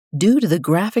Due to the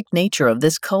graphic nature of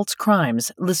this cult's crimes,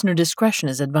 listener discretion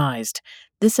is advised.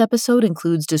 This episode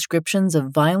includes descriptions of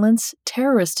violence,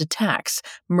 terrorist attacks,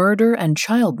 murder, and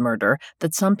child murder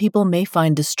that some people may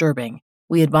find disturbing.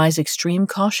 We advise extreme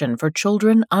caution for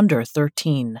children under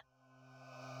 13.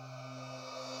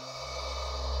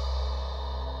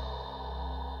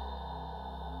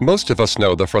 Most of us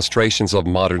know the frustrations of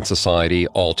modern society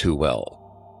all too well.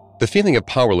 The feeling of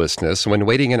powerlessness when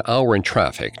waiting an hour in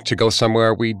traffic to go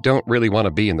somewhere we don't really want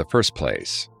to be in the first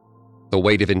place. The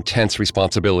weight of intense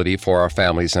responsibility for our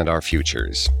families and our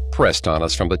futures, pressed on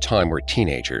us from the time we're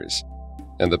teenagers.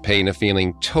 And the pain of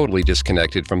feeling totally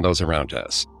disconnected from those around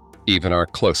us, even our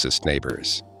closest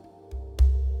neighbors.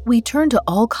 We turn to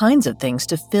all kinds of things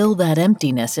to fill that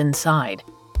emptiness inside,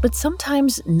 but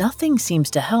sometimes nothing seems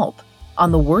to help.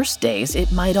 On the worst days,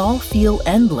 it might all feel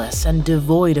endless and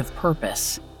devoid of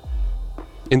purpose.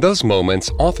 In those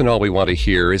moments, often all we want to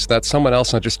hear is that someone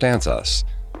else understands us.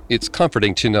 It's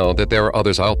comforting to know that there are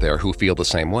others out there who feel the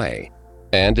same way.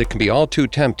 And it can be all too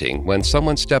tempting when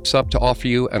someone steps up to offer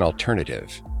you an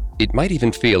alternative. It might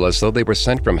even feel as though they were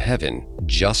sent from heaven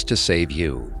just to save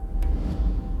you.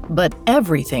 But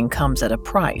everything comes at a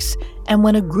price, and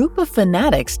when a group of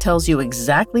fanatics tells you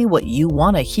exactly what you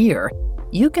want to hear,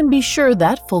 you can be sure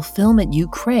that fulfillment you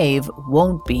crave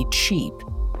won't be cheap.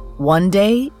 One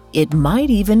day, it might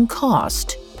even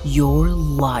cost your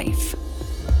life.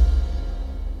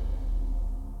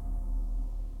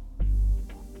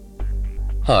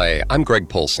 Hi, I'm Greg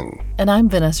Polson. And I'm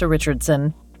Vanessa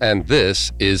Richardson. And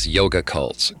this is Yoga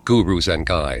Cults, Gurus and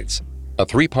Guides, a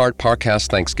 3-part Parcast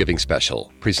Thanksgiving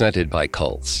special presented by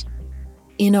Cults.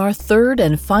 In our third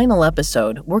and final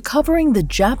episode, we're covering the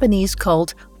Japanese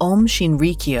cult Aum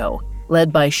Shinrikyo.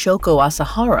 Led by Shoko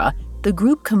Asahara, the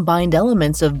group combined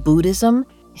elements of Buddhism,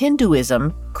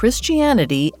 Hinduism,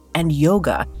 Christianity, and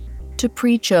yoga to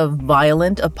preach a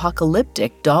violent,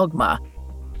 apocalyptic dogma.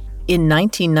 In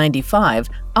 1995,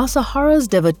 Asahara's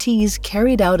devotees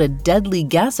carried out a deadly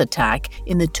gas attack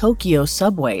in the Tokyo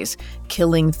subways,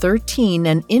 killing 13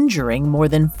 and injuring more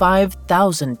than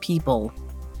 5,000 people.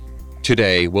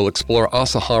 Today, we'll explore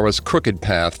Asahara's crooked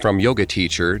path from yoga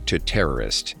teacher to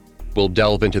terrorist. We'll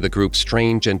delve into the group's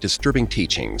strange and disturbing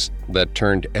teachings that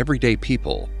turned everyday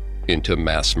people into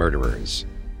mass murderers.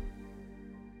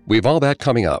 We've all that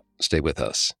coming up. Stay with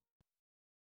us.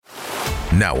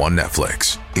 Now on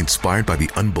Netflix, inspired by the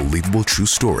unbelievable true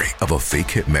story of a fake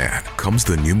hitman, comes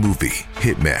the new movie,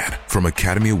 Hitman, from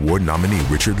Academy Award nominee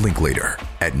Richard Linklater.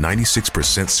 At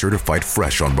 96% certified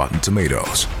fresh on Rotten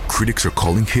Tomatoes, critics are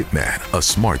calling Hitman a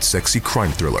smart, sexy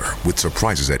crime thriller with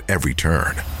surprises at every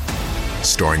turn.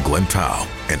 Starring Glenn Powell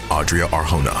and Adria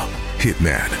Arjona,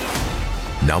 Hitman.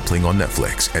 Now playing on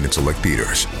Netflix and in select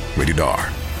theaters. Rated R.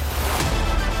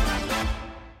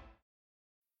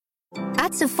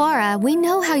 At Sephora, we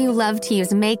know how you love to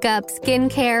use makeup,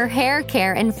 skincare, hair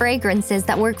care, and fragrances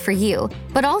that work for you,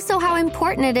 but also how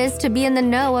important it is to be in the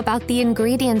know about the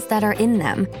ingredients that are in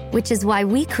them, which is why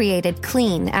we created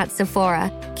Clean at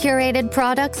Sephora. Curated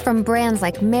products from brands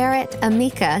like Merit,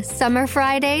 Amika, Summer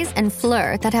Fridays, and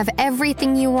Fleur that have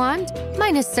everything you want,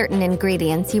 minus certain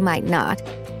ingredients you might not.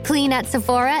 Clean at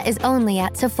Sephora is only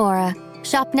at Sephora.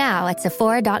 Shop now at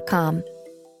Sephora.com.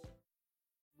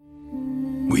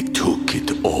 We took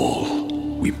it all.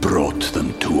 We brought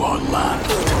them to our land.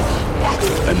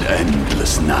 An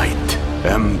endless night,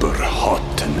 ember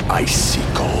hot and icy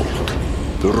cold.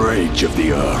 The rage of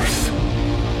the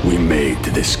earth. We made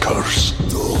this curse.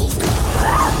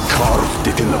 Carved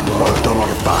it in the blood on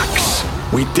our backs.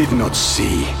 We did not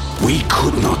see. We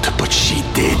could not, but she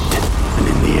did. And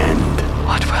in the end...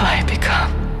 What will I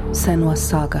become? Senua's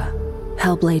Saga.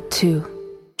 Hellblade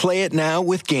 2. Play it now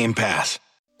with Game Pass.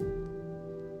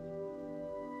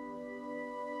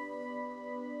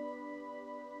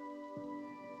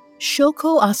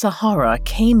 Shoko Asahara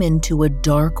came into a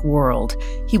dark world.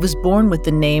 He was born with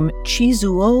the name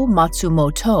Chizuo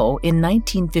Matsumoto in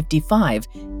 1955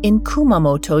 in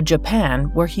Kumamoto, Japan,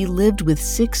 where he lived with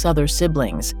 6 other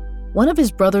siblings. One of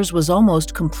his brothers was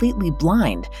almost completely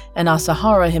blind, and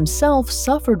Asahara himself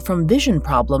suffered from vision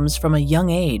problems from a young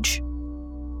age.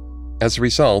 As a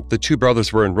result, the 2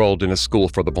 brothers were enrolled in a school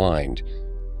for the blind.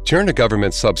 To earn a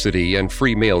government subsidy and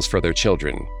free meals for their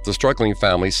children, the struggling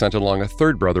family sent along a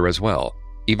 3rd brother as well,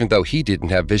 even though he didn't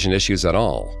have vision issues at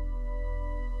all.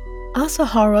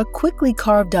 Asahara quickly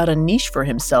carved out a niche for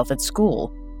himself at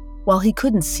school. While he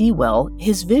couldn't see well,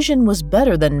 his vision was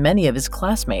better than many of his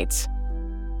classmates.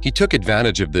 He took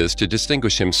advantage of this to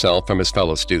distinguish himself from his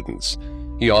fellow students.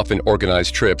 He often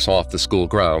organized trips off the school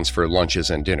grounds for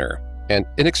lunches and dinner, and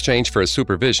in exchange for his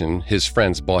supervision, his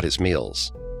friends bought his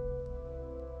meals.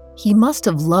 He must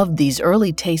have loved these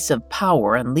early tastes of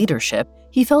power and leadership.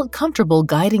 He felt comfortable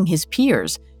guiding his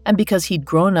peers, and because he'd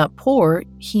grown up poor,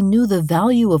 he knew the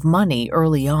value of money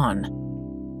early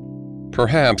on.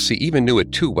 Perhaps he even knew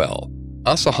it too well.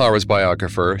 Asahara's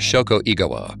biographer, Shoko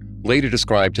Igawa, later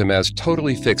described him as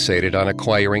totally fixated on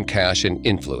acquiring cash and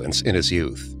influence in his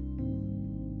youth.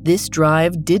 This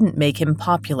drive didn't make him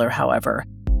popular, however.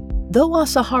 Though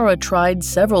Asahara tried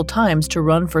several times to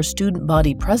run for student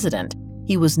body president,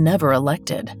 he was never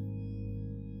elected.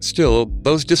 Still,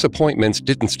 those disappointments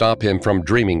didn't stop him from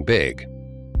dreaming big.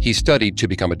 He studied to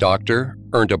become a doctor,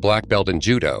 earned a black belt in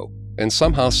judo, and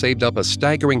somehow saved up a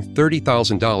staggering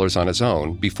 $30,000 on his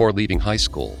own before leaving high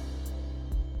school.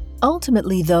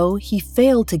 Ultimately, though, he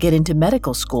failed to get into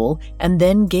medical school and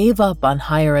then gave up on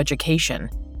higher education.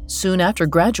 Soon after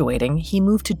graduating, he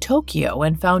moved to Tokyo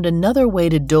and found another way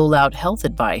to dole out health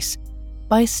advice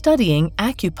by studying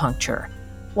acupuncture.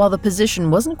 While the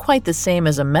position wasn't quite the same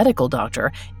as a medical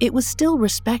doctor, it was still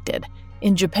respected.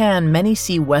 In Japan, many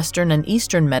see Western and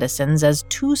Eastern medicines as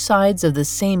two sides of the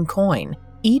same coin,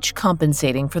 each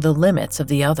compensating for the limits of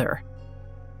the other.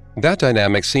 That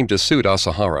dynamic seemed to suit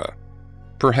Asahara.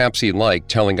 Perhaps he liked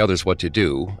telling others what to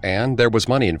do, and there was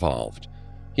money involved.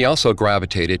 He also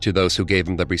gravitated to those who gave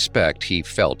him the respect he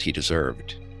felt he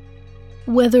deserved.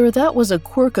 Whether that was a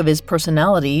quirk of his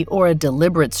personality or a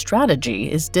deliberate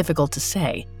strategy is difficult to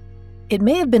say. It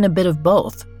may have been a bit of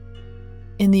both.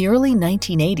 In the early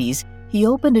 1980s, he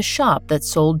opened a shop that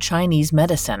sold Chinese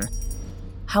medicine.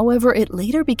 However, it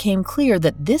later became clear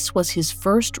that this was his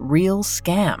first real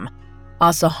scam.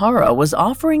 Asahara was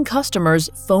offering customers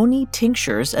phony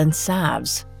tinctures and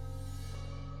salves.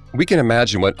 We can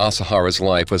imagine what Asahara's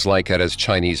life was like at his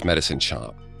Chinese medicine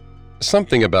shop.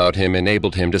 Something about him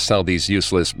enabled him to sell these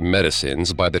useless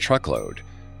medicines by the truckload.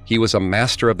 He was a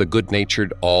master of the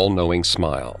good-natured, all-knowing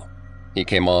smile. He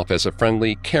came off as a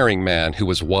friendly, caring man who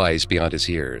was wise beyond his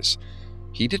years.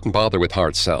 He didn't bother with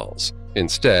hard sells,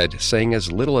 instead saying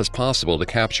as little as possible to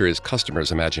capture his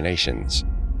customers' imaginations.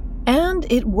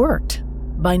 And it worked.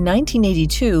 By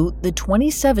 1982, the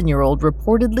 27-year-old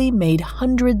reportedly made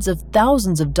hundreds of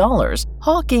thousands of dollars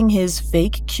hawking his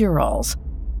fake cure-alls.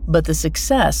 But the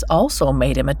success also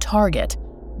made him a target.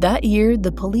 That year,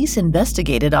 the police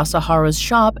investigated Asahara's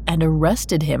shop and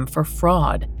arrested him for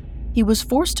fraud. He was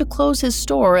forced to close his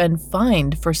store and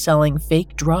fined for selling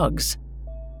fake drugs.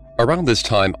 Around this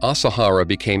time, Asahara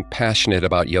became passionate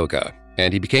about yoga,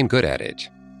 and he became good at it.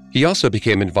 He also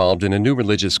became involved in a new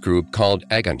religious group called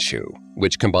Aganshu,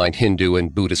 which combined Hindu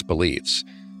and Buddhist beliefs.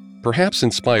 Perhaps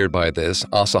inspired by this,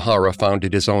 Asahara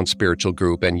founded his own spiritual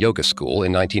group and yoga school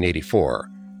in 1984.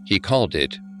 He called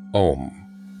it Om.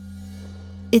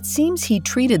 It seems he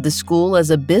treated the school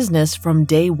as a business from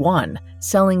day one,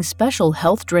 selling special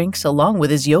health drinks along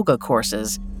with his yoga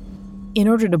courses. In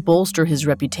order to bolster his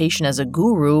reputation as a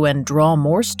guru and draw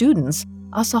more students,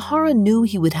 Asahara knew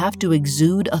he would have to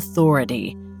exude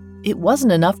authority. It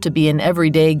wasn't enough to be an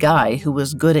everyday guy who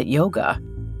was good at yoga.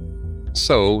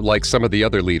 So, like some of the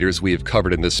other leaders we have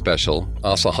covered in this special,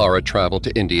 Asahara traveled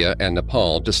to India and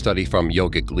Nepal to study from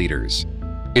yogic leaders.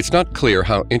 It's not clear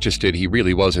how interested he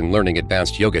really was in learning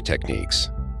advanced yoga techniques,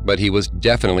 but he was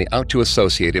definitely out to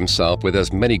associate himself with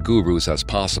as many gurus as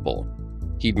possible.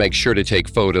 He'd make sure to take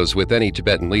photos with any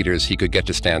Tibetan leaders he could get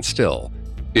to stand still,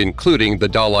 including the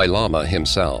Dalai Lama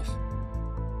himself.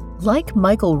 Like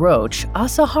Michael Roach,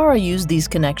 Asahara used these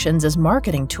connections as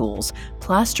marketing tools,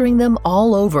 plastering them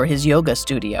all over his yoga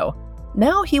studio.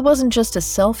 Now he wasn't just a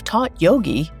self-taught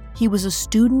yogi, he was a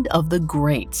student of the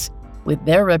greats. With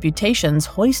their reputations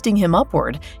hoisting him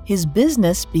upward, his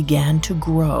business began to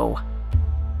grow.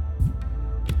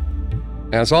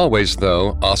 As always,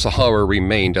 though, Asahara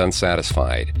remained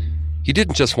unsatisfied. He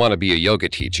didn't just want to be a yoga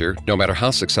teacher, no matter how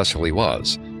successful he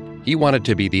was. He wanted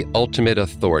to be the ultimate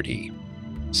authority,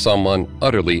 someone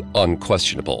utterly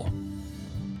unquestionable.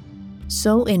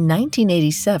 So in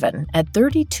 1987, at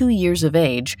 32 years of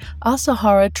age,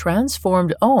 Asahara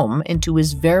transformed Om into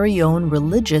his very own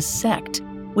religious sect,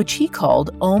 which he called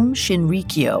Om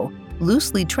Shinrikyo,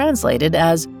 loosely translated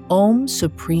as Om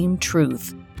Supreme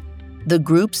Truth. The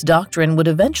group's doctrine would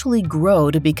eventually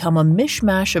grow to become a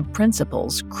mishmash of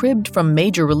principles cribbed from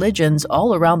major religions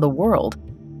all around the world.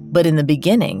 But in the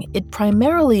beginning, it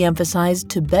primarily emphasized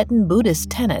Tibetan Buddhist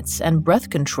tenets and breath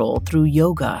control through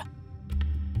yoga.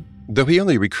 Though he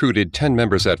only recruited 10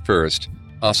 members at first,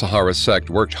 Asahara's sect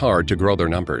worked hard to grow their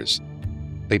numbers.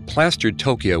 They plastered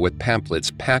Tokyo with pamphlets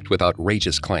packed with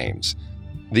outrageous claims.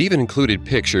 They even included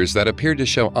pictures that appeared to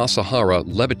show Asahara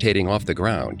levitating off the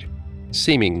ground,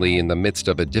 seemingly in the midst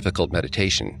of a difficult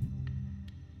meditation.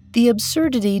 The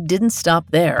absurdity didn't stop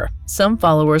there. Some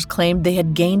followers claimed they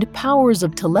had gained powers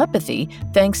of telepathy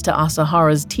thanks to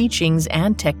Asahara's teachings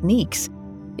and techniques.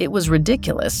 It was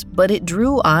ridiculous, but it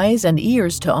drew eyes and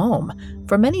ears to Ohm.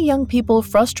 For many young people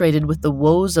frustrated with the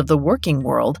woes of the working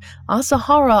world,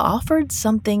 Asahara offered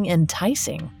something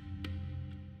enticing.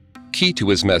 Key to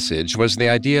his message was the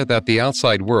idea that the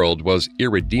outside world was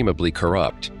irredeemably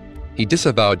corrupt. He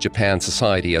disavowed Japan's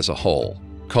society as a whole,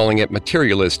 calling it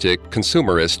materialistic,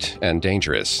 consumerist, and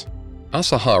dangerous.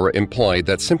 Asahara implied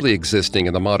that simply existing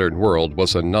in the modern world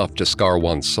was enough to scar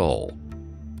one's soul.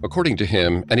 According to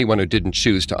him, anyone who didn't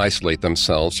choose to isolate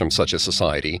themselves from such a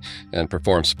society and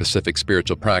perform specific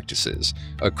spiritual practices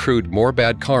accrued more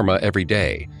bad karma every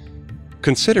day.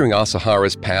 Considering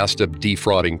Asahara's past of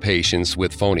defrauding patients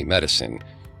with phony medicine,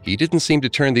 he didn't seem to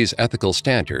turn these ethical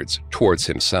standards towards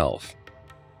himself.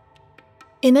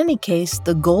 In any case,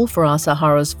 the goal for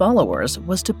Asahara's followers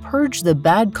was to purge the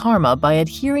bad karma by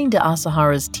adhering to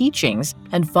Asahara's teachings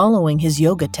and following his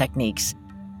yoga techniques.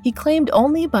 He claimed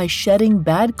only by shedding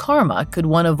bad karma could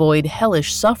one avoid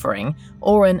hellish suffering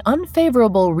or an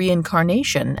unfavorable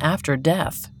reincarnation after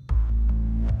death.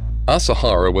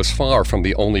 Asahara was far from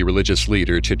the only religious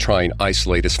leader to try and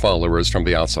isolate his followers from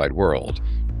the outside world,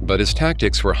 but his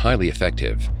tactics were highly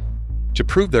effective. To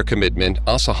prove their commitment,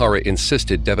 Asahara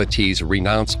insisted devotees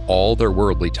renounce all their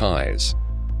worldly ties.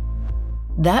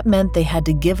 That meant they had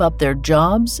to give up their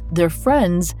jobs, their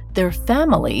friends, their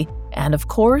family, and of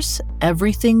course,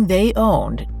 everything they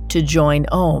owned to join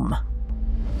Ohm.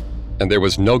 And there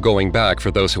was no going back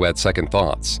for those who had second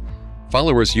thoughts.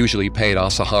 Followers usually paid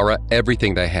Asahara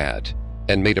everything they had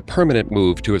and made a permanent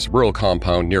move to his rural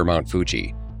compound near Mount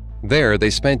Fuji. There, they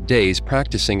spent days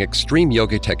practicing extreme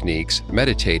yoga techniques,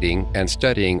 meditating, and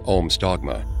studying Ohm's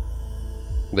dogma.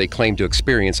 They claimed to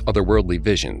experience otherworldly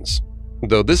visions,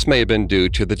 though this may have been due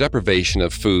to the deprivation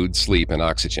of food, sleep, and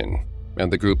oxygen,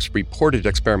 and the group's reported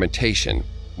experimentation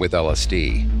with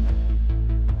LSD.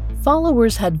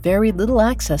 Followers had very little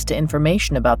access to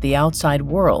information about the outside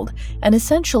world and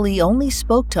essentially only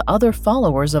spoke to other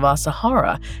followers of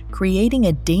Asahara, creating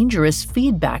a dangerous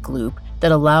feedback loop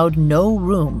that allowed no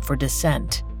room for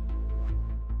dissent.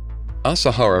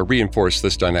 Asahara reinforced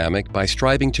this dynamic by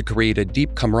striving to create a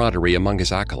deep camaraderie among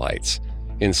his acolytes,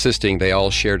 insisting they all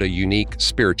shared a unique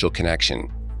spiritual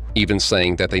connection, even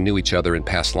saying that they knew each other in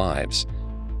past lives.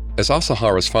 As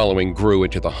Asahara's following grew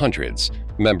into the hundreds,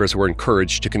 members were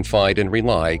encouraged to confide and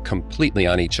rely completely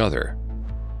on each other.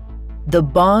 The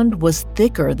bond was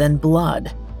thicker than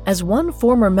blood. As one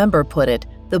former member put it,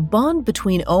 the bond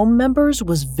between Ohm members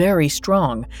was very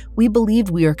strong. We believed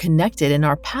we are connected in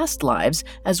our past lives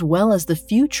as well as the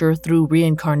future through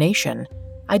reincarnation.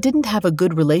 I didn't have a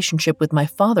good relationship with my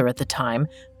father at the time.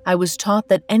 I was taught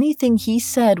that anything he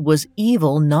said was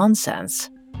evil nonsense.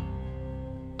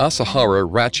 Asahara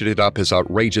ratcheted up his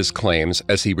outrageous claims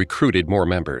as he recruited more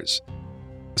members.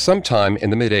 Sometime in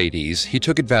the mid-80s, he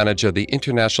took advantage of the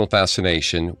international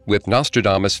fascination with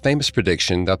Nostradamus' famous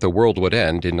prediction that the world would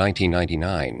end in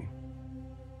 1999.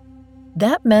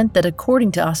 That meant that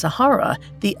according to Asahara,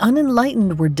 the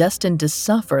unenlightened were destined to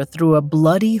suffer through a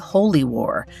bloody holy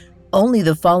war. Only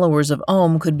the followers of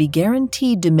Ohm could be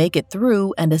guaranteed to make it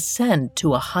through and ascend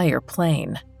to a higher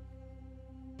plane.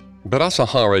 But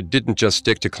Asahara didn't just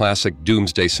stick to classic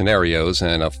doomsday scenarios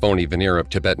and a phony veneer of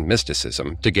Tibetan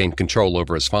mysticism to gain control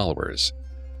over his followers.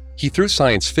 He threw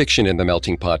science fiction in the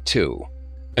melting pot too.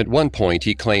 At one point,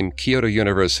 he claimed Kyoto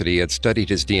University had studied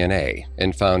his DNA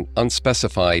and found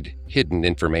unspecified, hidden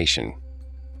information.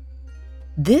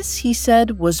 This, he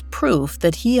said, was proof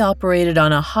that he operated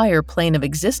on a higher plane of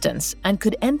existence and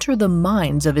could enter the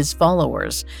minds of his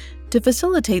followers. To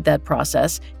facilitate that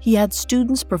process, he had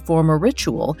students perform a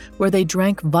ritual where they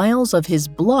drank vials of his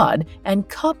blood and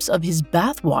cups of his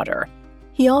bathwater.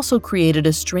 He also created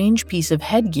a strange piece of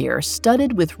headgear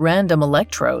studded with random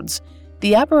electrodes.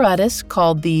 The apparatus,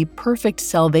 called the Perfect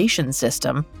Salvation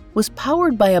System, was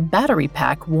powered by a battery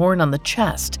pack worn on the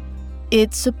chest.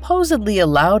 It supposedly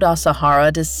allowed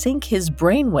Asahara to sync his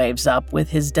brainwaves up with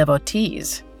his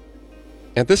devotees.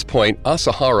 At this point,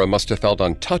 Asahara must have felt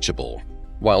untouchable.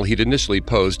 While he'd initially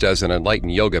posed as an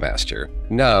enlightened yoga master,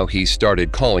 now he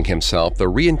started calling himself the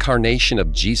reincarnation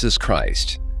of Jesus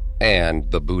Christ and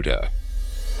the Buddha.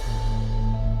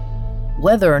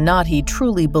 Whether or not he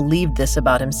truly believed this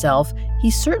about himself,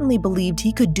 he certainly believed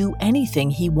he could do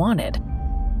anything he wanted.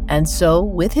 And so,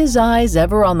 with his eyes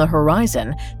ever on the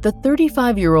horizon, the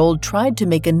 35-year-old tried to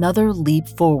make another leap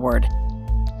forward.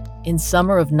 In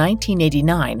summer of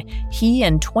 1989, he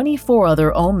and 24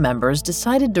 other Ohm members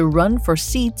decided to run for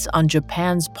seats on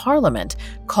Japan's parliament,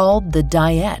 called the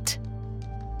Diet.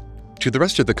 To the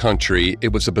rest of the country,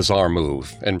 it was a bizarre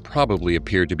move and probably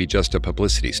appeared to be just a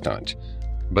publicity stunt.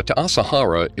 But to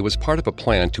Asahara, it was part of a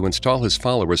plan to install his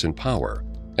followers in power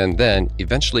and then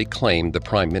eventually claim the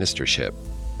prime ministership.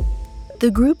 The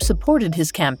group supported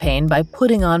his campaign by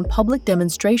putting on public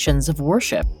demonstrations of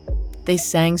worship. They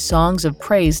sang songs of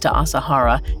praise to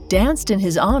Asahara, danced in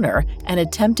his honor, and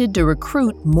attempted to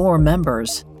recruit more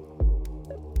members.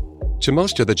 To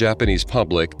most of the Japanese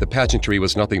public, the pageantry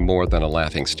was nothing more than a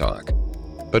laughingstock.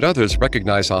 But others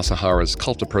recognized Asahara's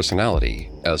cult of personality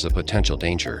as a potential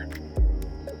danger.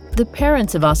 The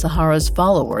parents of Asahara's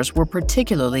followers were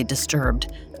particularly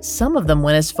disturbed. Some of them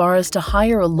went as far as to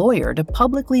hire a lawyer to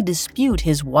publicly dispute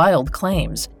his wild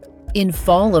claims. In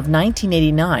fall of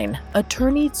 1989,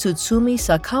 attorney Tsutsumi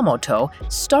Sakamoto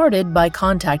started by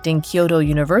contacting Kyoto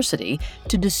University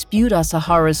to dispute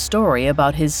Asahara's story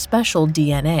about his special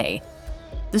DNA.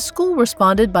 The school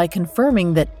responded by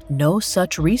confirming that no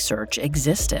such research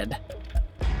existed.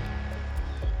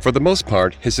 For the most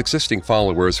part, his existing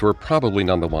followers were probably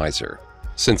none the wiser,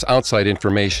 since outside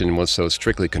information was so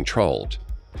strictly controlled.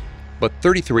 But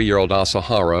 33-year-old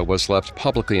Asahara was left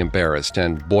publicly embarrassed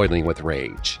and boiling with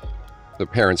rage. The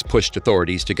parents pushed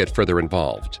authorities to get further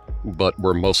involved, but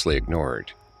were mostly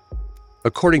ignored.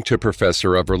 According to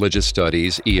Professor of Religious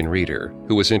Studies Ian Reeder,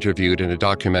 who was interviewed in a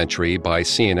documentary by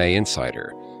CNA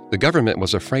Insider, the government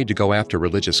was afraid to go after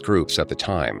religious groups at the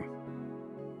time.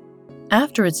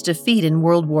 After its defeat in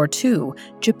World War II,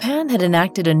 Japan had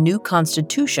enacted a new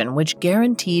constitution which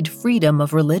guaranteed freedom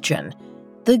of religion.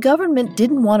 The government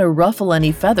didn't want to ruffle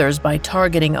any feathers by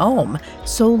targeting Ohm,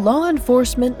 so law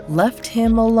enforcement left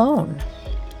him alone.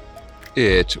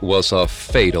 It was a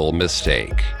fatal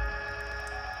mistake.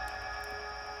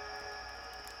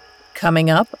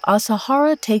 Coming up,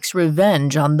 Asahara takes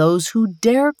revenge on those who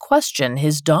dare question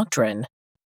his doctrine.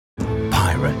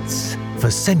 Pirates. For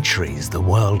centuries, the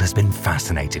world has been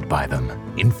fascinated by them.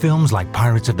 In films like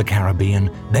Pirates of the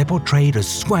Caribbean, they're portrayed as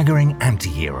swaggering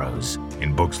anti-heroes.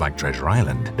 In books like Treasure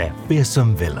Island, they're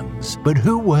fearsome villains. But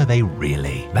who were they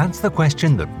really? That's the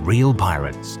question that Real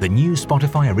Pirates, the new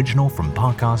Spotify original from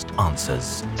Parcast,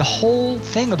 answers. The whole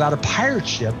thing about a pirate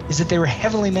ship is that they were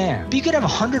heavily manned. But you could have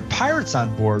 100 pirates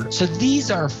on board, so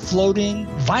these are floating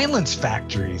violence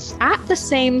factories. At the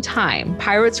same time,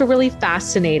 pirates were really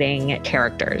fascinating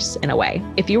characters in a way.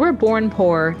 If you were born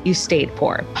poor, you stayed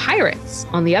poor. Pirates,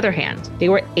 on the other hand, they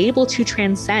were able to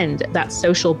transcend that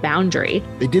social boundary.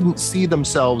 They didn't see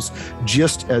themselves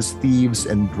just as thieves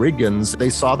and brigands. They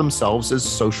saw themselves as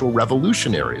social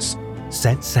revolutionaries.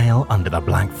 Set sail under the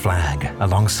black flag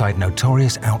alongside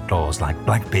notorious outlaws like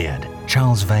Blackbeard,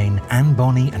 Charles Vane, Anne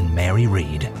Bonny, and Mary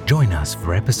Read. Join us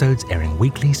for episodes airing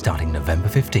weekly starting November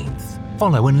 15th.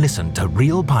 Follow and listen to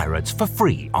Real Pirates for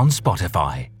free on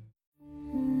Spotify.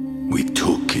 We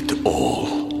took it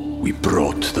all. We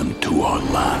brought them to our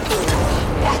land.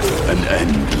 An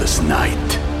endless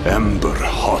night, ember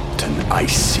hot and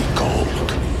icy cold.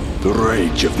 The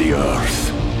rage of the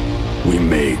earth. We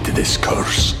made this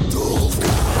curse.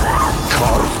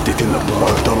 Carved it in the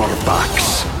blood on our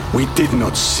backs. We did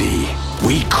not see.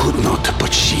 We could not,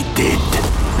 but she did.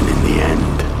 And in the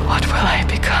end, What will I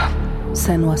become?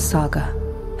 Senwa Saga.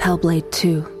 Hellblade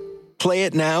 2. Play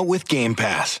it now with Game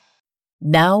Pass.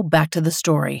 Now back to the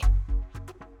story.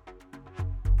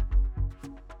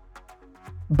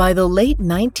 By the late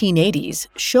 1980s,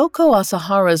 Shoko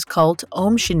Asahara's cult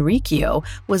Aum Shinrikyo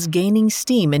was gaining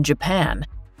steam in Japan.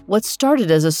 What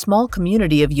started as a small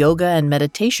community of yoga and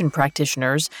meditation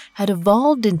practitioners had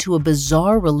evolved into a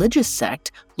bizarre religious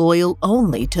sect loyal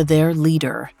only to their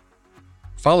leader.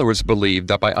 Followers believed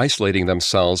that by isolating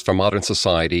themselves from modern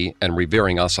society and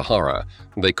revering Asahara,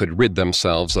 they could rid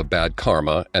themselves of bad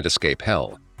karma and escape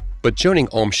hell. But joining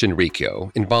Aum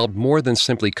Shinrikyo involved more than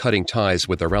simply cutting ties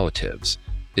with their relatives.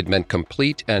 It meant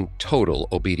complete and total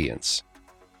obedience.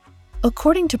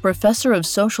 According to Professor of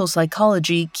Social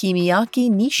Psychology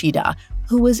Kimiaki Nishida,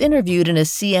 who was interviewed in a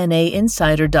CNA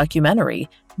Insider documentary,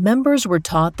 members were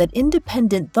taught that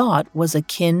independent thought was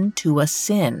akin to a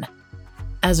sin.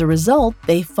 As a result,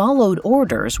 they followed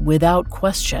orders without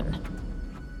question.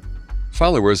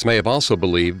 Followers may have also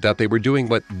believed that they were doing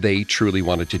what they truly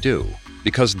wanted to do,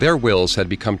 because their wills had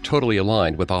become totally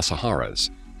aligned with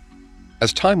Asahara's.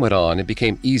 As time went on, it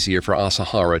became easier for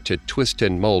Asahara to twist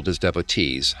and mold his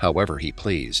devotees however he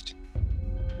pleased.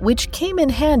 Which came in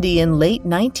handy in late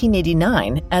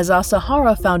 1989 as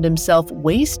Asahara found himself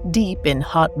waist-deep in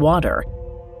hot water.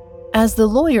 As the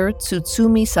lawyer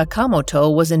Tsutsumi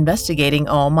Sakamoto was investigating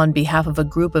Aum on behalf of a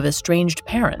group of estranged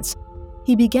parents,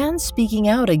 he began speaking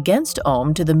out against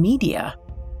Aum to the media.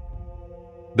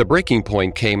 The breaking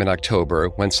point came in October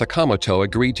when Sakamoto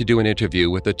agreed to do an interview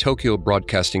with the Tokyo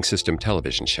Broadcasting System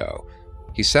television show.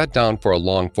 He sat down for a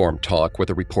long-form talk with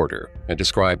a reporter and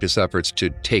described his efforts to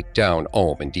take down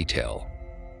Ohm in detail.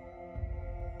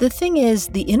 The thing is,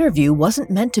 the interview wasn't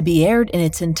meant to be aired in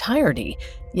its entirety,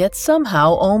 yet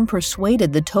somehow Ohm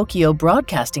persuaded the Tokyo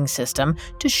Broadcasting System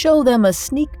to show them a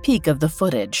sneak peek of the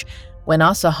footage. When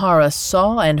Asahara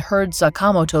saw and heard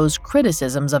Sakamoto's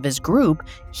criticisms of his group,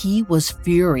 he was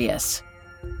furious.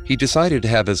 He decided to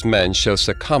have his men show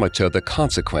Sakamoto the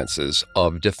consequences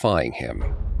of defying him.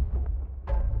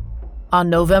 On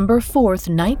November 4th,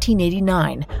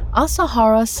 1989,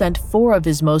 Asahara sent 4 of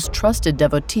his most trusted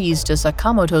devotees to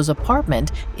Sakamoto's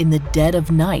apartment in the dead of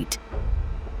night.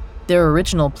 Their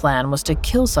original plan was to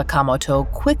kill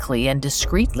Sakamoto quickly and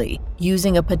discreetly,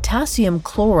 using a potassium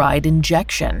chloride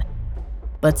injection.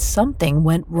 But something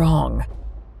went wrong.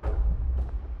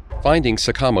 Finding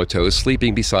Sakamoto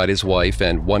sleeping beside his wife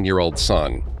and 1-year-old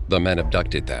son, the men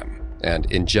abducted them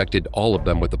and injected all of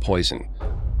them with the poison.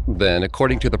 Then,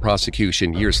 according to the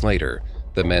prosecution years later,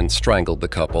 the men strangled the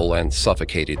couple and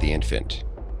suffocated the infant.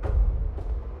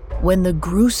 When the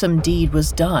gruesome deed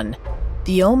was done,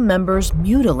 the Ohm members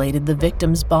mutilated the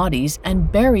victims' bodies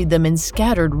and buried them in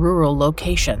scattered rural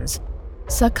locations.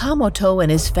 Sakamoto and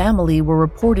his family were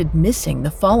reported missing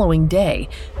the following day,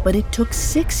 but it took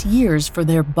 6 years for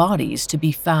their bodies to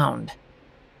be found.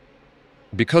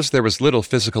 Because there was little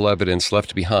physical evidence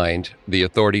left behind, the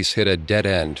authorities hit a dead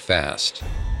end fast.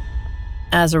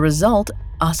 As a result,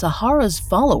 Asahara's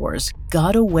followers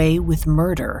got away with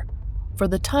murder for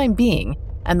the time being,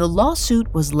 and the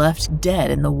lawsuit was left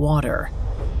dead in the water.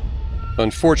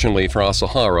 Unfortunately for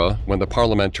Asahara, when the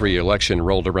parliamentary election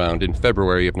rolled around in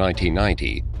February of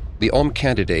 1990, the Ohm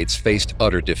candidates faced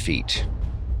utter defeat.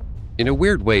 In a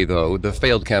weird way, though, the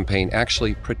failed campaign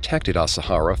actually protected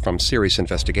Asahara from serious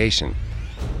investigation.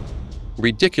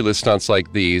 Ridiculous stunts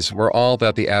like these were all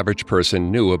that the average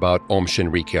person knew about Aum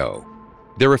Shinrikyo.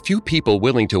 There were few people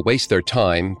willing to waste their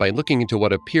time by looking into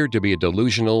what appeared to be a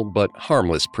delusional but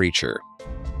harmless preacher.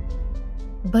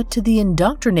 But to the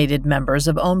indoctrinated members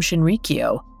of Aum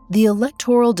Shinrikyo, the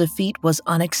electoral defeat was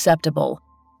unacceptable.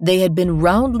 They had been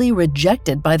roundly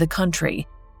rejected by the country.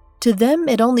 To them,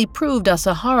 it only proved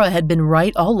Asahara had been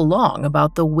right all along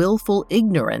about the willful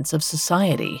ignorance of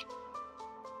society.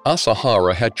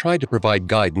 Asahara had tried to provide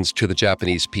guidance to the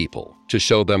Japanese people to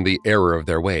show them the error of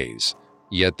their ways,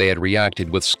 yet they had reacted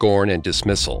with scorn and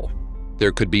dismissal.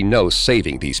 There could be no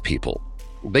saving these people.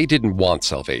 They didn't want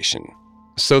salvation.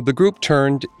 So the group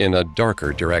turned in a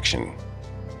darker direction.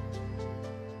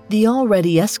 The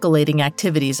already escalating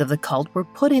activities of the cult were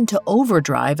put into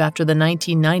overdrive after the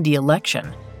 1990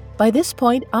 election. By this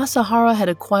point, Asahara had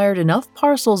acquired enough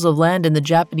parcels of land in the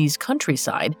Japanese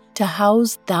countryside to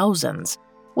house thousands.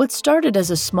 What started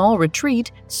as a small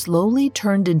retreat slowly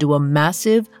turned into a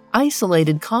massive,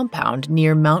 isolated compound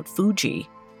near Mount Fuji.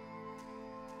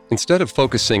 Instead of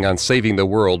focusing on saving the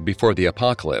world before the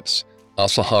apocalypse,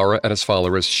 Asahara and his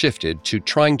followers shifted to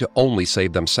trying to only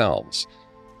save themselves.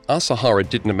 Asahara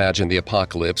didn't imagine the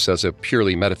apocalypse as a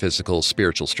purely metaphysical,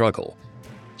 spiritual struggle.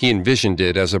 He envisioned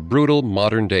it as a brutal,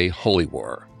 modern-day holy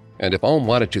war, and if Aum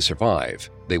wanted to survive,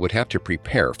 they would have to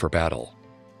prepare for battle.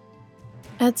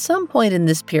 At some point in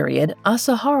this period,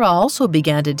 Asahara also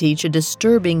began to teach a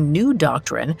disturbing new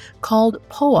doctrine called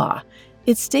Poa.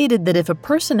 It stated that if a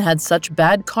person had such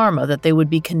bad karma that they would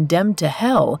be condemned to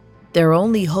hell, their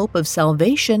only hope of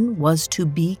salvation was to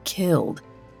be killed.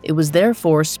 It was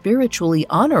therefore spiritually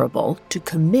honorable to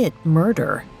commit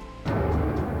murder.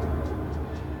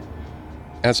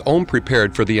 As Aum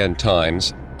prepared for the end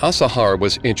times, Asahara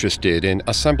was interested in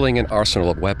assembling an arsenal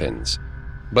of weapons.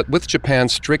 But with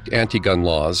Japan's strict anti-gun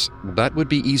laws, that would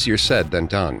be easier said than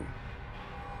done.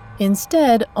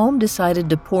 Instead, Aum decided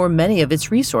to pour many of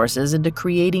its resources into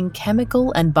creating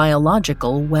chemical and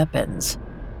biological weapons.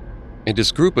 And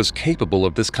his group was capable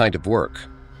of this kind of work.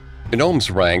 In Aum's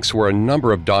ranks were a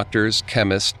number of doctors,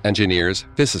 chemists, engineers,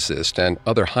 physicists, and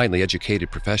other highly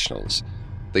educated professionals.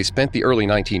 They spent the early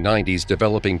 1990s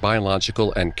developing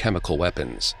biological and chemical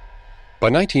weapons.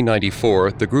 By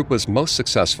 1994, the group was most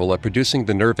successful at producing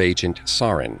the nerve agent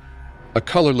sarin, a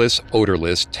colorless,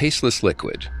 odorless, tasteless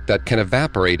liquid that can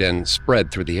evaporate and spread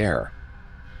through the air.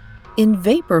 In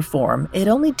vapor form, it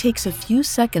only takes a few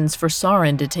seconds for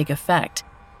sarin to take effect.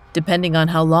 Depending on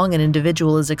how long an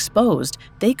individual is exposed,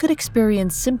 they could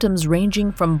experience symptoms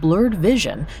ranging from blurred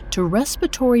vision to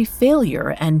respiratory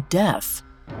failure and death.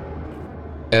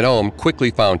 And Aum quickly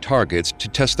found targets to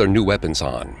test their new weapons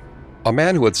on. A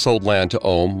man who had sold land to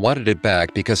Aum wanted it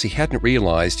back because he hadn't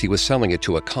realized he was selling it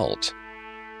to a cult.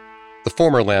 The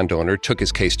former landowner took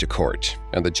his case to court,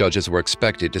 and the judges were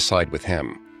expected to side with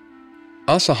him.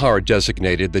 Asahara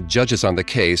designated the judges on the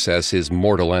case as his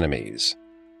mortal enemies.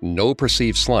 No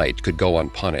perceived slight could go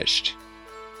unpunished.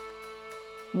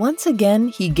 Once again,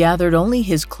 he gathered only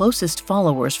his closest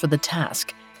followers for the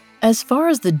task. As far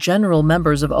as the general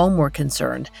members of Om were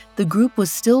concerned, the group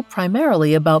was still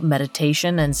primarily about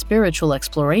meditation and spiritual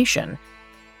exploration.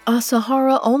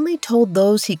 Asahara only told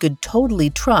those he could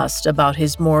totally trust about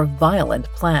his more violent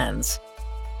plans.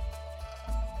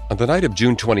 On the night of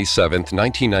June 27,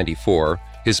 1994,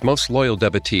 his most loyal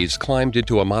devotees climbed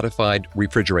into a modified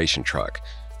refrigeration truck,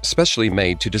 specially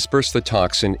made to disperse the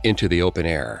toxin into the open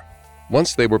air.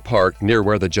 Once they were parked near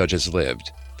where the judges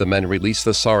lived, the men released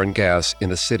the sarin gas in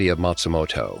the city of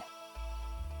Matsumoto.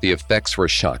 The effects were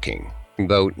shocking,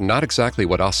 though not exactly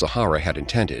what Asahara had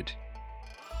intended.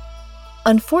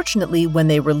 Unfortunately, when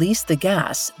they released the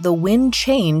gas, the wind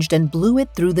changed and blew it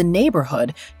through the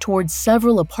neighborhood towards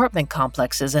several apartment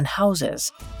complexes and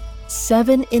houses.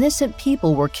 7 innocent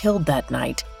people were killed that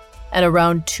night, and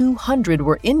around 200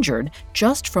 were injured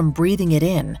just from breathing it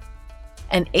in.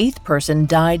 An 8th person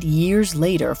died years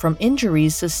later from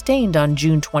injuries sustained on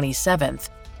June 27th.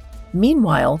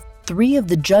 Meanwhile, 3 of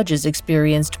the judges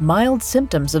experienced mild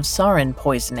symptoms of sarin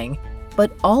poisoning,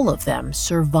 but all of them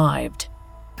survived.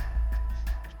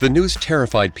 The news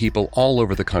terrified people all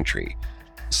over the country.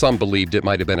 Some believed it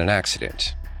might have been an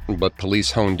accident, but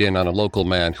police honed in on a local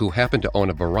man who happened to own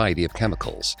a variety of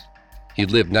chemicals. He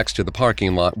lived next to the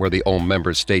parking lot where the Om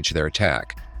members staged their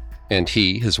attack, and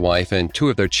he, his wife, and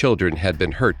 2 of their children had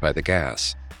been hurt by the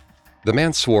gas. The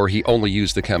man swore he only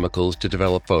used the chemicals to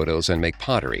develop photos and make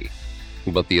pottery,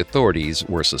 but the authorities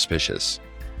were suspicious.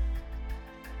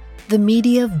 The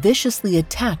media viciously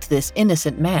attacked this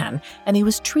innocent man, and he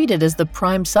was treated as the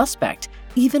prime suspect,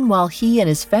 even while he and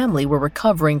his family were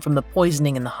recovering from the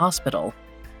poisoning in the hospital.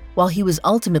 While he was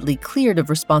ultimately cleared of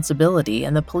responsibility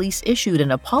and the police issued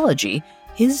an apology,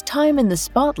 his time in the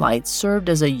spotlight served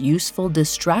as a useful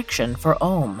distraction for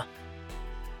Om.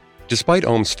 Despite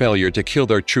Om's failure to kill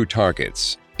their true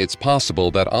targets, it's possible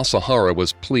that Asahara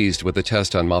was pleased with the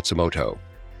test on Matsumoto.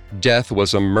 Death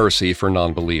was a mercy for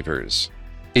non-believers.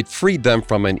 It freed them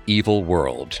from an evil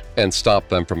world and stopped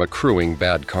them from accruing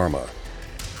bad karma.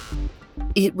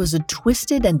 It was a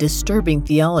twisted and disturbing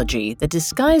theology that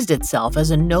disguised itself as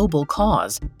a noble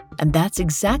cause, and that's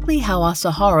exactly how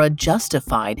Asahara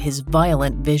justified his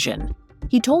violent vision.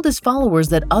 He told his followers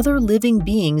that other living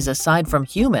beings aside from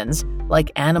humans,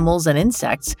 like animals and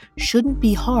insects, shouldn't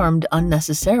be harmed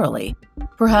unnecessarily.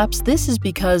 Perhaps this is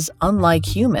because, unlike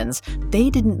humans, they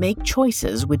didn't make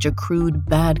choices which accrued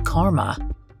bad karma.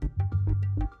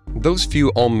 Those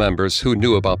few Om members who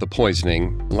knew about the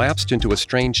poisoning lapsed into a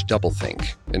strange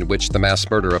doublethink, in which the mass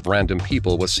murder of random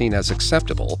people was seen as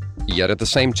acceptable, yet at the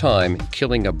same time,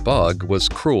 killing a bug was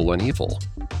cruel and evil.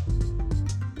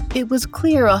 It was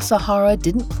clear Asahara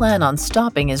didn't plan on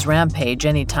stopping his rampage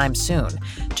anytime soon.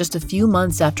 Just a few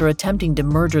months after attempting to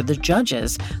murder the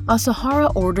judges,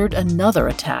 Asahara ordered another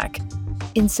attack.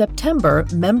 In September,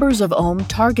 members of Om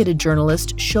targeted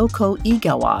journalist Shoko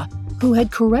Igawa, who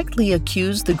had correctly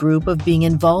accused the group of being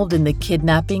involved in the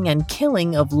kidnapping and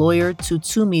killing of lawyer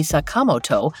Tsutsumi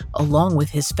Sakamoto along with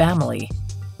his family.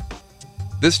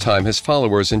 This time, his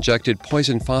followers injected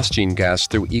poison phosgene gas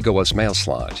through Igawa's mail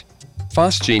slot.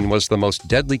 Phosgene was the most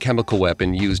deadly chemical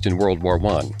weapon used in World War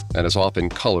I and is often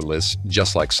colorless,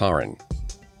 just like sarin.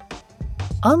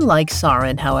 Unlike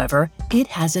sarin, however, it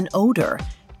has an odor.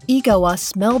 Igawa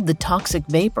smelled the toxic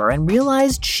vapor and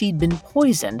realized she'd been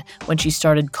poisoned when she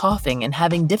started coughing and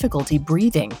having difficulty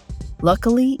breathing.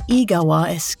 Luckily,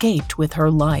 Igawa escaped with her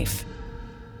life.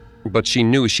 But she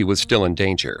knew she was still in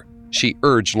danger. She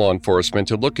urged law enforcement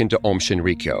to look into Om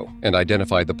Shinrikyo and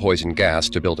identify the poison gas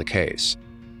to build a case.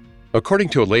 According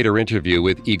to a later interview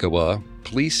with Igawa,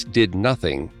 police did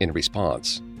nothing in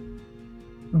response.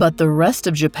 But the rest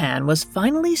of Japan was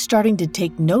finally starting to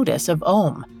take notice of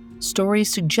Om.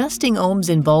 Stories suggesting Om's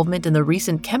involvement in the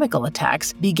recent chemical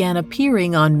attacks began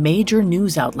appearing on major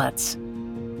news outlets.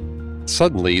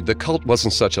 Suddenly, the cult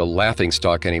wasn't such a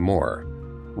laughingstock anymore.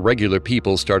 Regular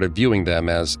people started viewing them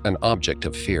as an object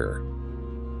of fear.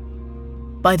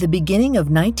 By the beginning of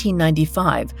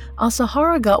 1995,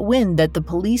 Asahara got wind that the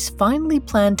police finally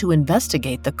planned to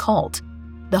investigate the cult.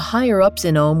 The higher-ups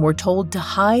in Om were told to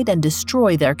hide and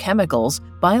destroy their chemicals,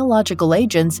 biological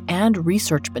agents, and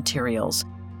research materials.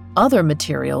 Other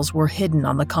materials were hidden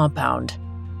on the compound.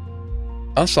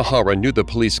 Asahara knew the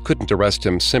police couldn't arrest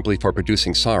him simply for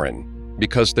producing sarin,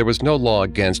 because there was no law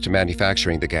against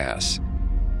manufacturing the gas.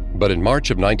 But in March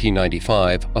of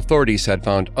 1995, authorities had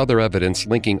found other evidence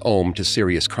linking Ohm to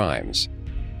serious crimes.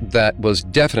 That was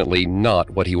definitely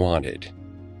not what he wanted.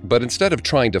 But instead of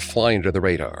trying to fly under the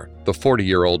radar, the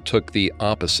 40-year-old took the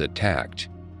opposite tact.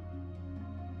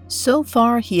 So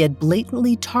far, he had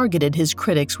blatantly targeted his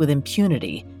critics with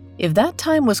impunity. If that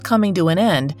time was coming to an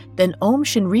end, then Ohm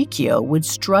Shinrikyo would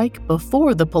strike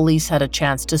before the police had a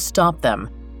chance to stop them.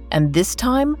 And this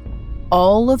time,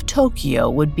 all of Tokyo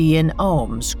would be in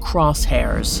Ohm's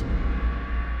crosshairs.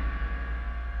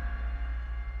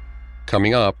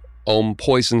 Coming up, Ohm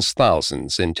poisons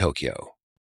thousands in Tokyo.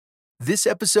 This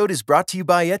episode is brought to you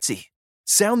by Etsy.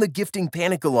 Sound the gifting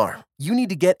panic alarm. You need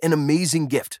to get an amazing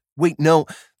gift. Wait, no,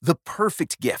 the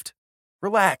perfect gift.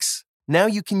 Relax. Now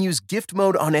you can use gift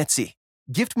mode on Etsy.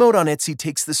 Gift mode on Etsy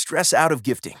takes the stress out of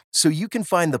gifting, so you can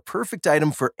find the perfect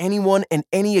item for anyone and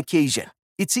any occasion.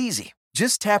 It's easy.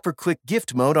 Just tap or click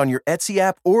gift mode on your Etsy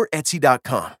app or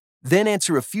Etsy.com. Then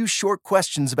answer a few short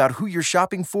questions about who you're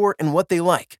shopping for and what they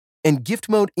like. And gift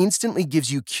mode instantly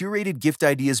gives you curated gift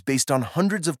ideas based on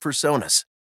hundreds of personas.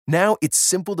 Now it's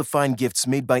simple to find gifts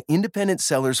made by independent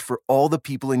sellers for all the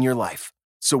people in your life.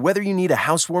 So whether you need a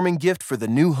housewarming gift for the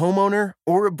new homeowner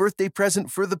or a birthday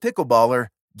present for the pickleballer,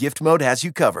 gift mode has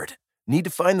you covered. Need to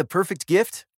find the perfect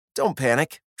gift? Don't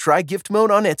panic. Try gift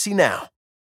mode on Etsy now.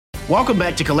 Welcome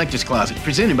back to Collector's Closet,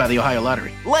 presented by the Ohio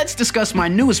Lottery. Let's discuss my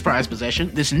newest prize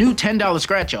possession, this new $10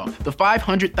 scratch-off, the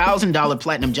 $500,000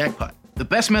 Platinum Jackpot. The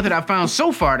best method I've found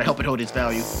so far to help it hold its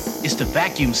value is to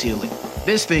vacuum seal it.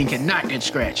 This thing cannot get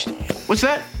scratched. What's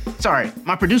that? Sorry,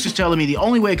 my producer's telling me the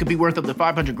only way it could be worth up to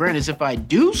 $500,000 is if I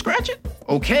do scratch it?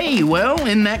 Okay, well,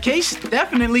 in that case,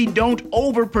 definitely don't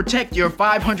overprotect your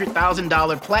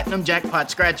 $500,000 Platinum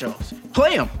Jackpot scratch-offs.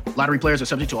 Play them. Lottery players are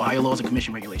subject to Ohio laws and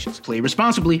commission regulations. Play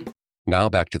responsibly. Now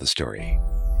back to the story.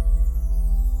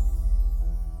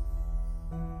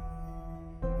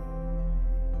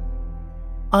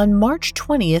 On March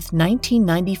 20th,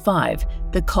 1995,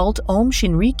 the cult Ohm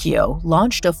Shinrikyo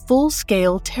launched a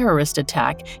full-scale terrorist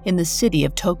attack in the city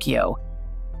of Tokyo.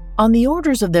 On the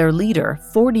orders of their leader,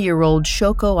 40-year-old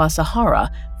Shoko Asahara,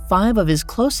 5 of his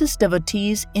closest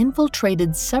devotees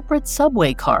infiltrated separate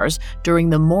subway cars during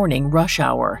the morning rush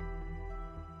hour.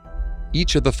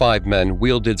 Each of the 5 men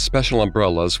wielded special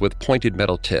umbrellas with pointed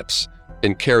metal tips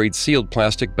and carried sealed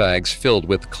plastic bags filled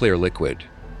with clear liquid.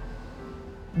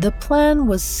 The plan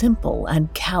was simple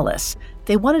and callous.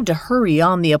 They wanted to hurry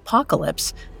on the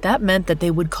apocalypse. That meant that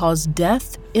they would cause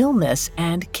death, illness,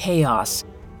 and chaos.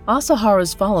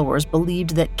 Asahara's followers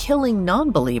believed that killing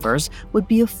non-believers would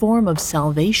be a form of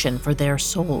salvation for their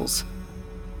souls.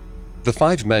 The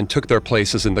 5 men took their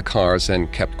places in the cars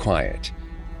and kept quiet.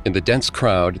 In the dense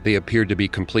crowd, they appeared to be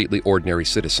completely ordinary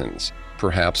citizens,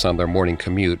 perhaps on their morning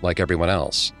commute like everyone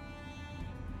else.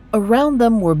 Around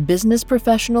them were business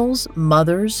professionals,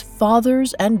 mothers,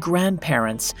 fathers, and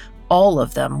grandparents. All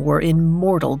of them were in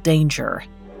mortal danger.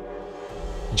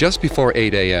 Just before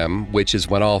 8 a.m., which is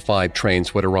when all 5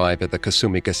 trains would arrive at the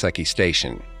Kasumigaseki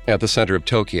station, at the center of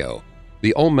Tokyo,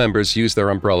 the Ohm members used their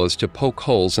umbrellas to poke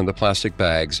holes in the plastic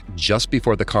bags just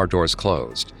before the car doors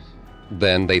closed.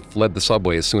 Then they fled the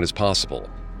subway as soon as possible.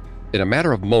 In a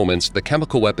matter of moments, the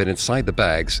chemical weapon inside the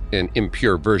bags, an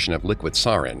impure version of liquid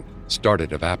sarin,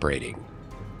 started evaporating.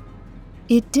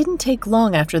 It didn't take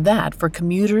long after that for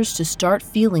commuters to start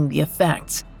feeling the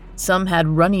effects. Some had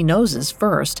runny noses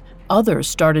first, others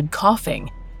started coughing.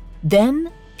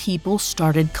 Then people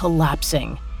started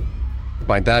collapsing.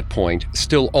 By that point,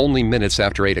 still only minutes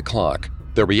after 8 o'clock,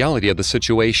 the reality of the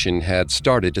situation had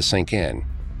started to sink in.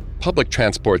 Public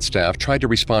transport staff tried to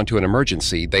respond to an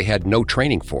emergency they had no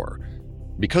training for.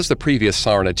 Because the previous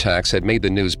sarin attacks had made the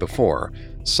news before,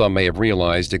 some may have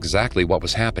realized exactly what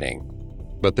was happening.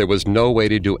 But there was no way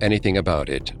to do anything about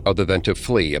it other than to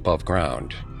flee above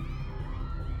ground.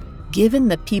 Given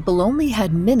that people only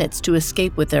had minutes to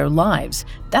escape with their lives,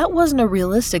 that wasn't a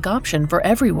realistic option for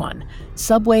everyone.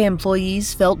 Subway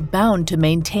employees felt bound to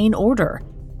maintain order.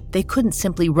 They couldn't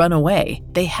simply run away.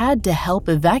 They had to help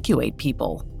evacuate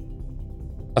people.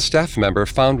 A staff member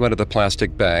found one of the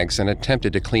plastic bags and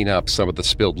attempted to clean up some of the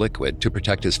spilled liquid to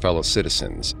protect his fellow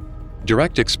citizens.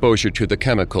 Direct exposure to the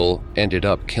chemical ended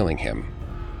up killing him.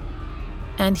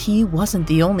 And he wasn't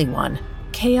the only one.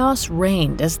 Chaos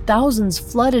reigned as thousands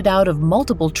flooded out of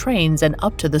multiple trains and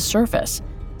up to the surface.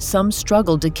 Some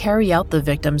struggled to carry out the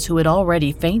victims who had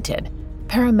already fainted.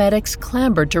 Paramedics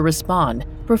clambered to respond,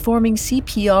 performing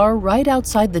CPR right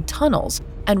outside the tunnels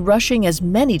and rushing as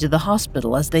many to the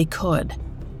hospital as they could.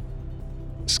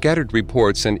 Scattered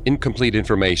reports and incomplete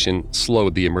information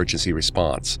slowed the emergency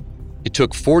response. It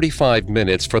took 45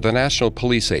 minutes for the National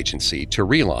Police Agency to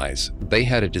realize they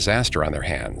had a disaster on their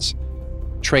hands.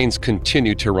 Trains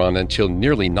continued to run until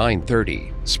nearly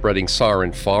 9:30, spreading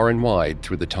sarin far and wide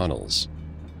through the tunnels.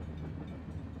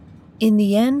 In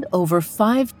the end, over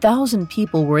 5,000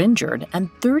 people were injured and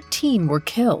 13 were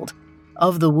killed.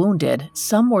 Of the wounded,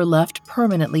 some were left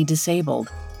permanently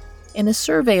disabled. In a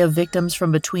survey of victims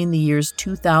from between the years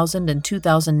 2000 and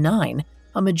 2009,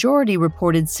 a majority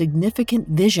reported significant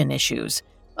vision issues.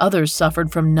 Others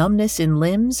suffered from numbness in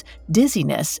limbs,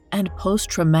 dizziness, and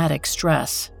post-traumatic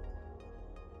stress.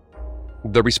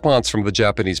 The response from the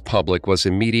Japanese public was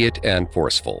immediate and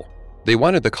forceful. They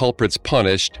wanted the culprits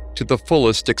punished to the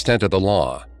fullest extent of the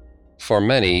law. For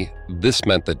many, this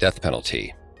meant the death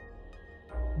penalty.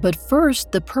 But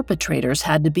first, the perpetrators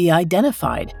had to be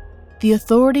identified. The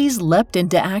authorities leapt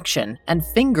into action, and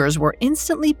fingers were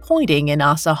instantly pointing in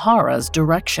Asahara's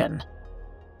direction.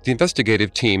 The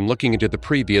investigative team looking into the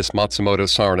previous Matsumoto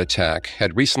sarin attack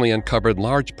had recently uncovered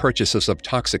large purchases of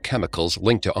toxic chemicals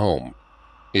linked to Ohm.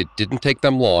 It didn't take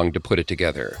them long to put it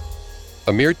together.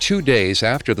 A mere 2 days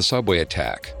after the subway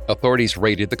attack, authorities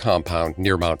raided the compound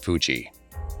near Mount Fuji.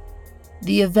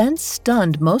 The event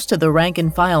stunned most of the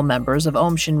rank-and-file members of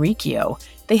Aum Shinrikyo.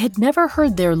 They had never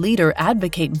heard their leader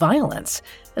advocate violence.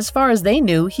 As far as they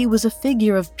knew, he was a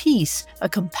figure of peace, a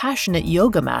compassionate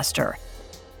yoga master.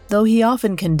 Though he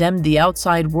often condemned the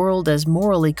outside world as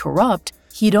morally corrupt,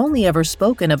 he'd only ever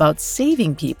spoken about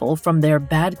saving people from their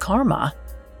bad karma.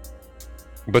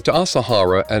 But to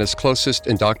Asahara and his closest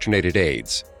indoctrinated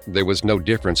aides, there was no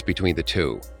difference between the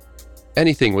two.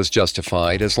 Anything was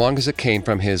justified as long as it came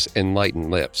from his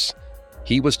enlightened lips.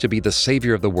 He was to be the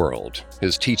savior of the world.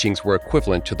 His teachings were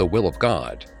equivalent to the will of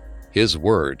God. His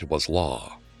word was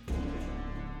law.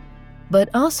 But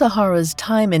Asahara's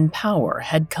time in power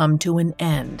had come to an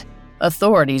end.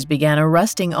 Authorities began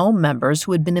arresting Aum members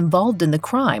who had been involved in the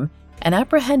crime and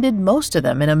apprehended most of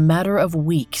them in a matter of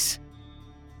weeks.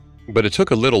 But it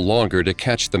took a little longer to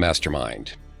catch the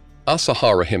mastermind.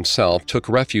 Asahara himself took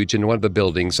refuge in one of the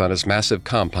buildings on his massive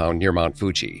compound near Mount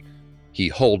Fuji. He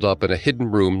holed up in a hidden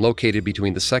room located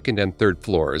between the second and third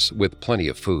floors with plenty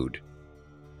of food.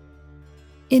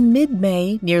 In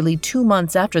mid-May, nearly 2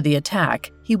 months after the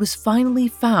attack, he was finally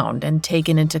found and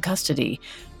taken into custody.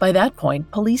 By that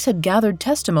point, police had gathered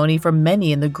testimony from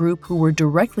many in the group who were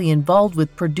directly involved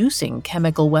with producing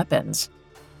chemical weapons.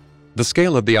 The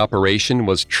scale of the operation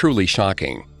was truly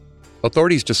shocking.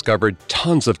 Authorities discovered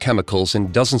tons of chemicals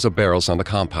in dozens of barrels on the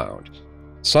compound.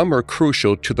 Some were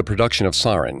crucial to the production of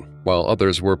sarin, while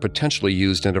others were potentially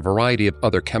used in a variety of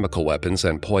other chemical weapons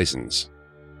and poisons.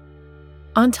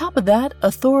 On top of that,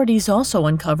 authorities also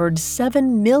uncovered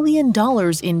 $7 million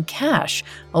in cash,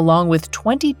 along with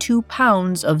 22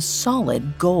 pounds of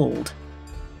solid gold.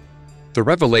 The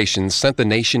revelations sent the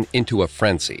nation into a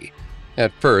frenzy.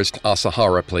 At first,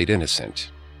 Asahara played innocent,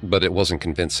 but it wasn't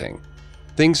convincing.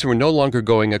 Things were no longer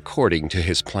going according to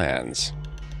his plans.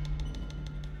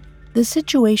 The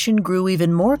situation grew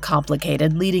even more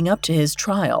complicated leading up to his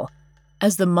trial.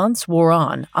 As the months wore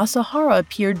on, Asahara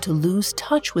appeared to lose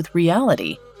touch with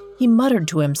reality. He muttered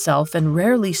to himself and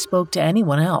rarely spoke to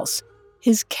anyone else.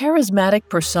 His charismatic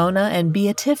persona and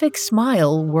beatific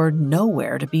smile were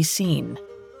nowhere to be seen.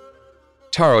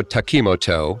 Taro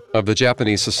Takimoto, of the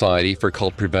Japanese Society for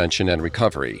Cult Prevention and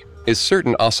Recovery, is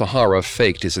certain Asahara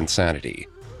faked his insanity.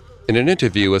 In an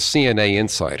interview with CNA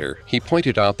Insider, he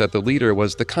pointed out that the leader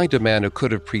was the kind of man who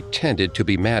could have pretended to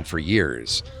be mad for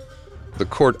years. The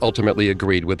court ultimately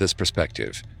agreed with this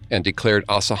perspective and declared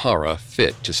Asahara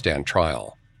fit to stand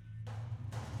trial.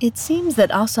 It seems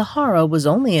that Asahara was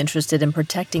only interested in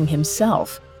protecting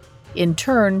himself. In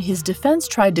turn, his defense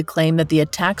tried to claim that the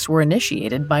attacks were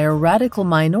initiated by a radical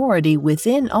minority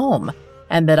within Aum,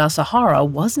 and that Asahara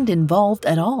wasn't involved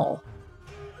at all.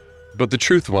 But the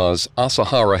truth was,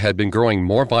 Asahara had been growing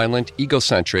more violent,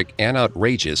 egocentric, and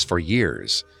outrageous for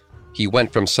years. He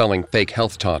went from selling fake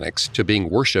health tonics to being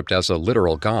worshipped as a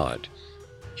literal god.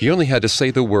 He only had to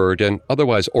say the word and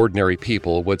otherwise ordinary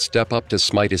people would step up to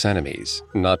smite his enemies,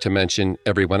 not to mention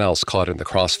everyone else caught in the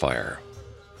crossfire.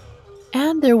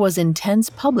 And there was intense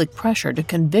public pressure to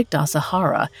convict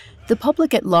Asahara. The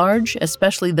public at large,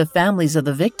 especially the families of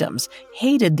the victims,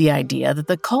 hated the idea that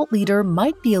the cult leader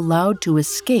might be allowed to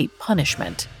escape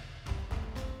punishment.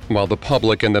 While the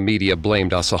public and the media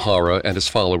blamed Asahara and his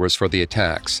followers for the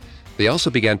attacks, they also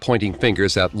began pointing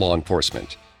fingers at law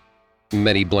enforcement.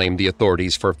 Many blamed the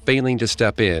authorities for failing to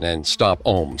step in and stop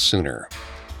Aum sooner.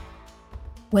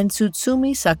 When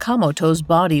Tsutsumi Sakamoto's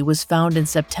body was found in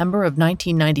September of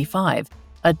 1995,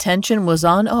 attention was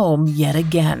on Aum yet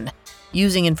again.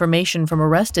 Using information from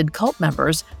arrested cult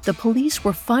members, the police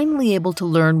were finally able to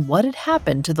learn what had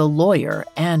happened to the lawyer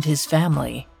and his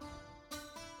family.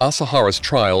 Asahara's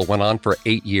trial went on for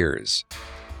 8 years.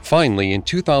 Finally, in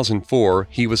 2004,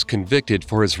 he was convicted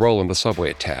for his role in the subway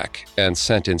attack and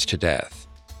sentenced to death.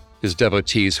 His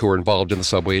devotees who were involved in the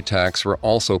subway attacks were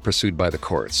also pursued by the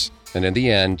courts, and in the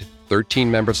end,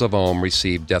 13 members of Om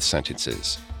received death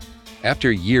sentences.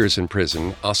 After years in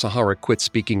prison, Asahara quit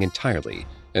speaking entirely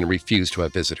and refused to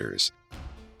have visitors.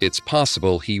 It's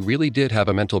possible he really did have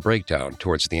a mental breakdown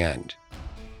towards the end.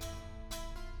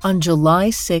 On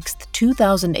July 6,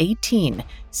 2018,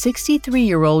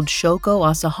 63-year-old Shoko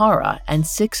Asahara and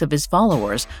 6 of his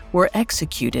followers were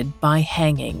executed by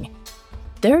hanging.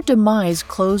 Their demise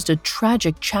closed a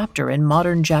tragic chapter in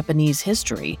modern Japanese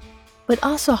history, but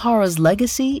Asahara's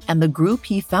legacy and the group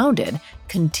he founded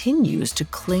continues to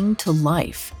cling to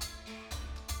life.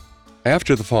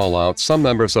 After the fallout, some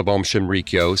members of Aum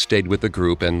Shinrikyo stayed with the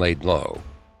group and laid low.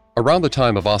 Around the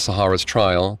time of Asahara's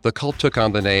trial, the cult took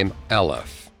on the name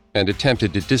Aleph and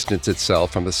attempted to distance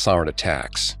itself from the Sarin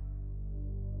attacks.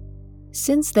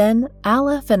 Since then,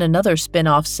 Aleph and another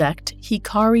spin-off sect,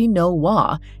 Hikari no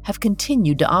Wa, have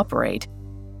continued to operate.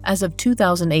 As of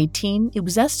 2018, it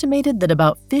was estimated that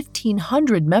about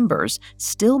 1,500 members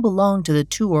still belong to the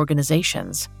two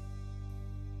organizations.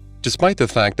 Despite the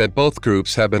fact that both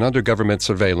groups have been under government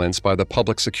surveillance by the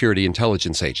Public Security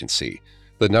Intelligence Agency,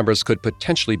 the numbers could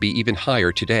potentially be even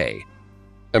higher today.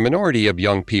 A minority of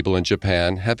young people in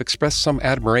Japan have expressed some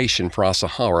admiration for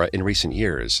Asahara in recent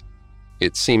years.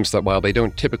 It seems that while they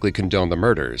don't typically condone the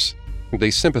murders,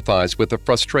 they sympathize with the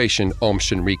frustration Aum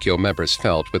Shinrikyo members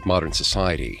felt with modern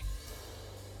society.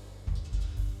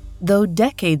 Though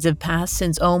decades have passed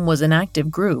since Aum was an active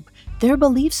group, their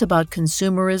beliefs about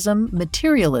consumerism,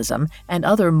 materialism, and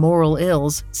other moral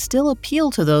ills still appeal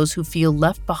to those who feel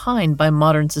left behind by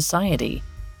modern society.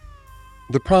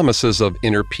 The promises of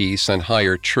inner peace and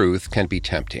higher truth can be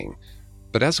tempting,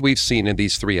 but as we've seen in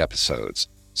these 3 episodes,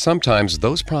 sometimes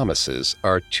those promises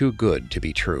are too good to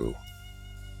be true.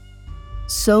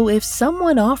 So if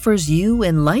someone offers you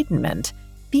enlightenment,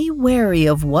 be wary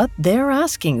of what they're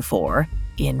asking for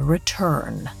in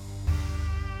return.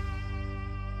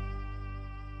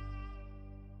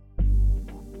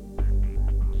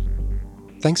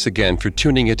 Thanks again for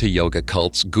tuning into Yoga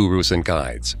Cults, Gurus, and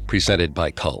Guides, presented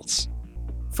by Cults.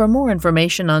 For more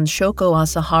information on Shoko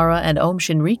Asahara and Aum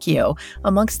Shinrikyo,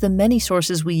 amongst the many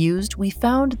sources we used, we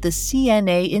found the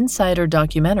CNA Insider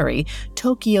documentary,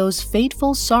 Tokyo's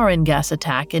Fateful Sarin Gas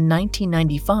Attack in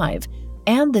 1995,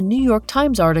 and the New York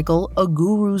Times article, A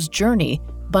Guru's Journey,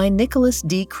 by Nicholas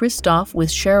D. Kristof with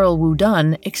Cheryl Wu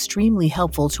Dunn, extremely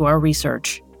helpful to our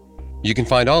research. You can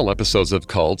find all episodes of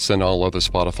Cults and all other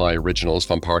Spotify originals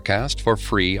from Parcast for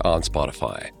free on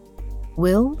Spotify.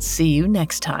 We'll see you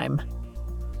next time.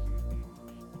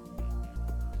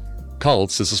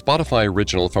 Cults is a Spotify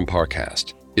original from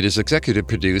Parcast. It is executive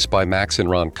produced by Max and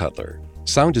Ron Cutler.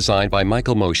 Sound designed by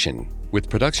Michael Motion, with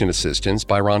production assistance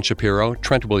by Ron Shapiro,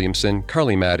 Trent Williamson,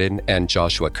 Carly Madden, and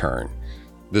Joshua Kern.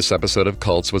 This episode of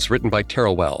Cults was written by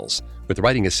Terrell Wells, with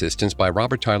writing assistance by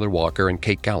Robert Tyler Walker and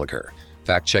Kate Gallagher,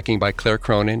 fact-checking by Claire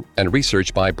Cronin, and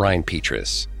research by Brian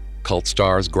Petrus. Cult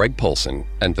stars Greg Polson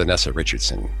and Vanessa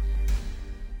Richardson.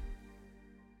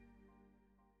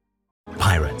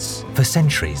 Pirates. For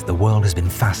centuries, the world has been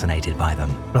fascinated by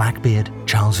them. Blackbeard,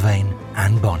 Charles Vane,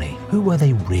 and Bonnie. Who were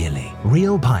they really?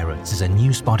 Real Pirates is a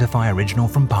new Spotify original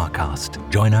from Parcast.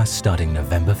 Join us starting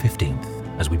November 15th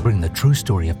as we bring the true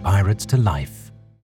story of pirates to life.